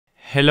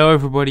Hello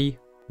everybody,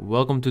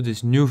 welcome to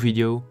this new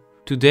video.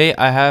 Today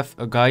I have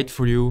a guide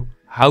for you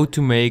how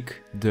to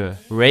make the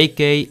RAI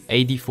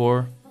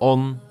K-84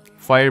 on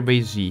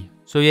Firebase Z.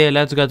 So yeah,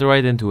 let's get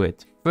right into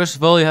it. First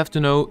of all, you have to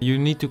know you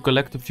need to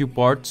collect a few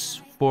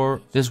parts for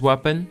this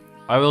weapon.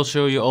 I will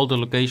show you all the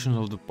locations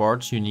of the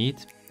parts you need.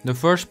 The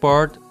first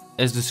part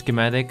is the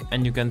schematic,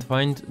 and you can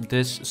find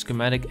this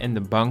schematic in the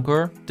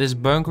bunker. This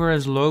bunker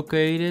is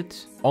located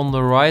on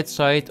the right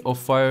side of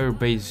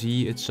Firebase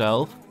Z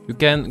itself. You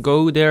can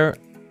go there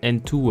in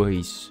two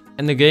ways.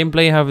 In the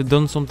gameplay I have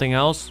done something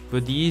else,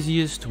 but the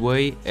easiest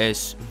way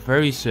is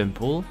very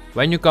simple.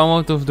 When you come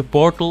out of the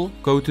portal,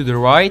 go to the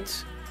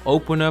right,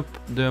 open up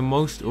the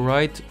most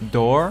right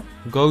door,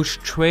 go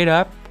straight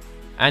up,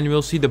 and you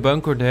will see the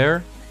bunker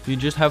there. You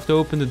just have to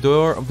open the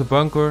door of the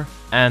bunker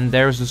and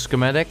there's the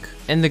schematic.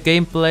 In the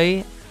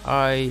gameplay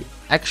I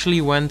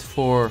actually went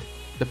for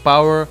the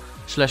power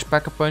 /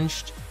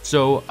 pack-a-punch,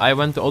 so I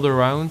went the other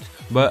round,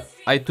 but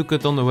I took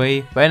it on the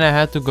way when I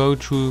had to go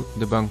through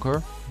the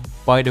bunker.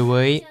 By the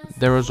way,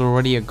 there is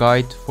already a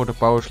guide for the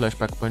power /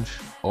 pack-a-punch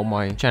on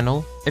my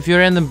channel. If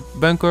you're in the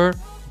bunker,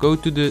 go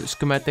to the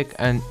schematic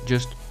and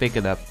just pick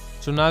it up.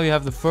 So now you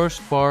have the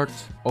first part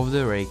of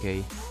the RAI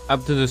K.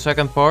 Up to the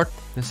second part.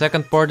 The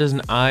second part is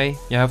an eye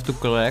you have to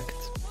collect.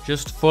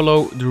 Just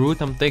follow the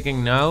route I'm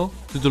taking now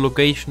to the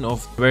location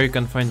of where you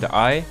can find the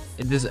eye.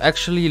 It is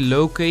actually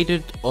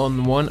located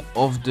on one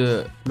of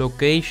the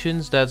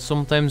locations that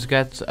sometimes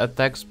gets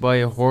attacked by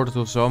a horde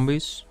of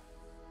zombies.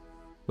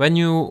 When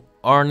you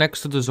are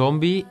next to the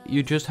zombie,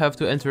 you just have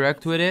to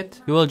interact with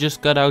it. You will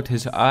just cut out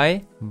his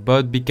eye,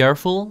 but be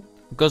careful,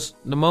 because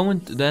the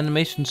moment the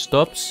animation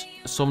stops,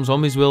 some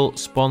zombies will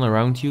spawn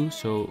around you,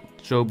 so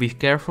be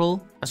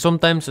careful.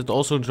 Sometimes it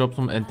also drops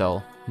some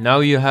intel. Now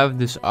you have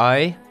this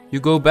eye. You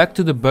go back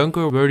to the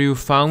bunker where you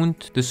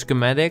found the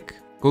schematic,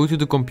 go to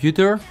the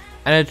computer,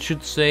 and it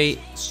should say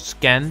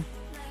scan.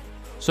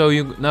 So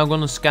you're now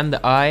gonna scan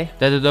the eye,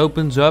 that it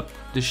opens up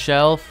the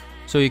shelf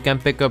so you can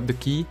pick up the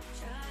key.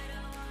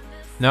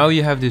 Now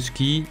you have this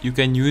key, you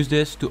can use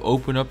this to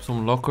open up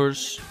some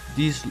lockers.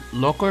 These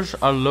lockers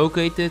are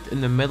located in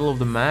the middle of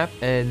the map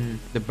in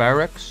the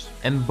barracks.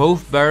 In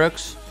both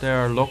barracks there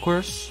are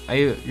lockers.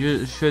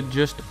 You should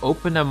just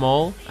open them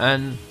all,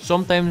 and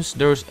sometimes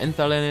there's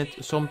intel in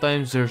it,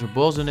 sometimes there's a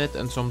boss in it,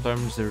 and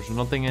sometimes there's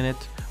nothing in it.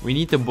 We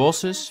need the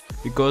bosses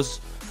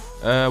because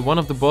one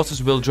of the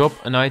bosses will drop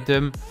an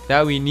item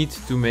that we need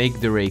to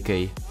make the RAI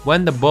K.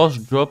 When the boss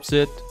drops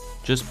it,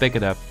 just pick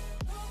it up.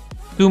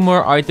 2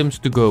 more items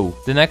to go.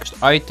 The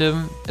next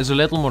item is a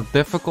little more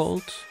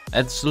difficult.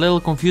 It's a little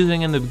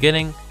confusing in the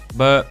beginning,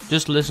 but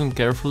just listen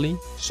carefully.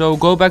 So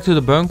go back to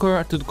the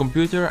bunker, to the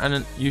computer, and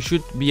then you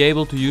should be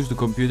able to use the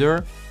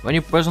computer. When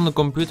you press on the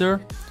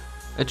computer,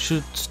 it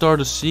should start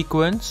a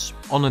sequence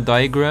on a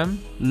diagram.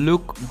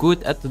 Look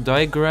good at the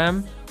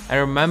diagram and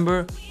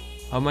remember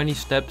how many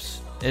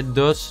steps it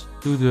does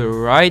to the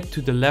right,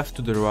 to the left,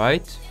 to the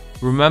right.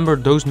 Remember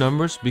those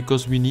numbers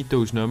because we need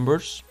those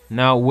numbers.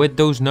 Now with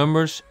those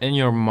numbers in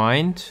your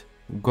mind,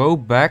 go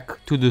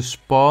back to the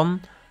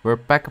spawn where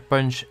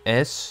pack-a-punch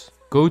is.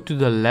 Go to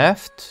the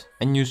left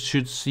and you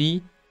should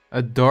see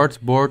a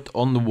dartboard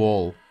on the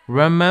wall.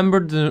 Remember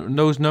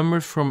those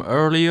numbers from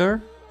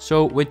earlier.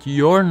 So with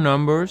your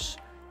numbers,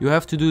 you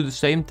have to do the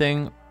same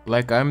thing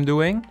like I'm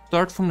doing.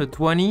 Start from the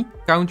 20,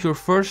 count your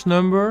first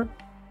number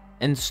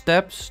in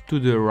steps to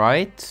the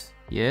right.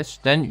 Yes,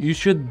 then you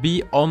should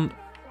be on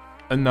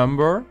a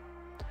number.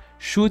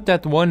 Shoot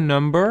that one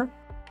number.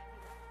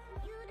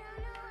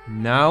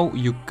 Now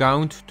you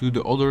count to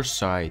the other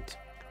side.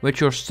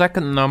 With your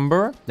second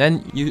number,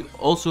 then you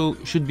also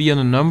should be on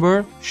a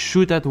number.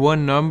 Shoot at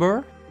one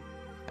number.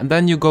 And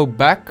then you go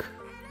back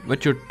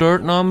with your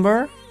third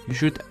number. You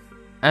should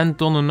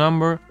end on a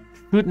number.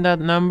 Shoot that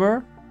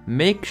number.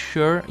 Make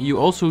sure you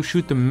also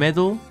shoot the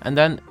middle, and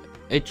then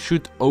it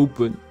should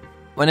open.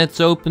 When it's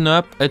open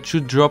up, it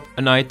should drop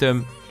an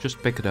item.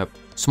 Just pick it up.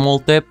 Small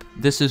tip,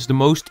 this is the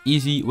most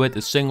easy with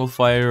a single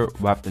fire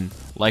weapon,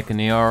 like an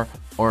AR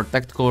or a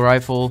tactical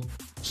rifle,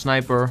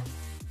 sniper,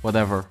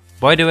 whatever.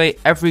 By the way,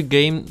 every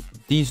game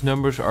these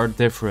numbers are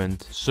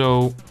different,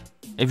 so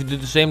if you do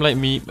the same like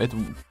me, it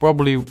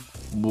probably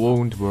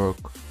won't work.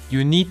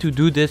 You need to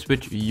do this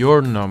with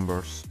your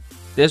numbers.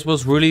 This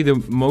was really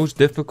the most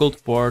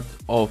difficult part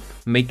of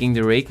making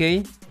the RAI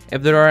K.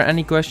 If there are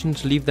any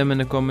questions, leave them in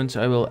the comments,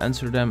 I will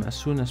answer them as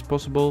soon as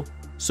possible.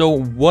 So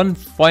one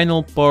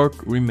final part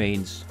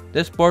remains.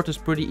 This part is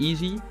pretty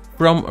easy.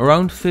 From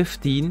round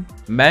 15,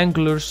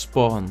 manglers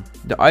spawn.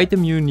 The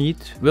item you need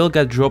will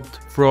get dropped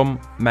from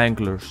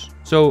manglers.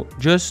 So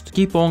just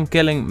keep on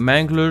killing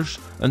manglers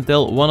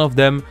until one of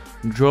them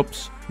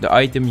drops the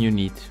item you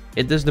need.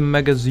 It is the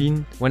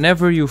magazine.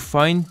 Whenever you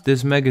find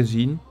this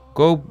magazine,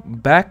 go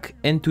back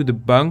into the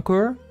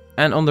bunker,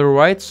 and on the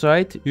right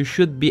side you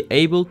should be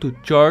able to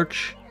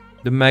charge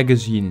the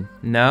magazine.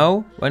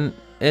 Now when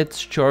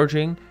it's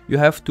charging, you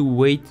have to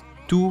wait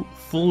 2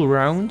 full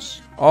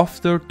rounds.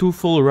 After 2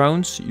 full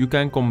rounds you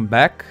can come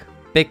back,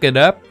 pick it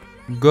up,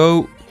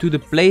 go to the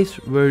place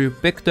where you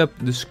picked up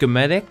the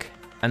schematic,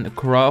 and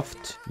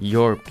craft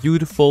your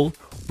beautiful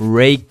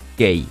RAI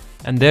K.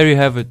 And there you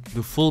have it,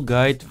 the full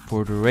guide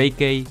for the RAI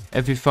K.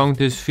 If you found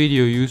this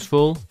video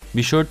useful,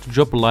 be sure to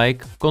drop a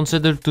like,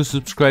 consider to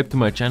subscribe to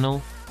my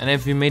channel, and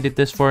if you made it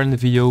this far in the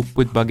video,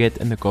 put Baguette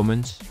in the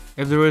comments.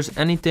 If there is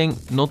anything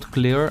not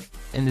clear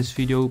in this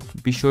video,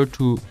 be sure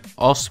to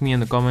ask me in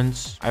the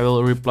comments. I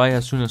will reply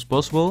as soon as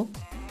possible,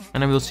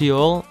 and I will see you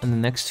all in the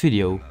next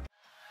video.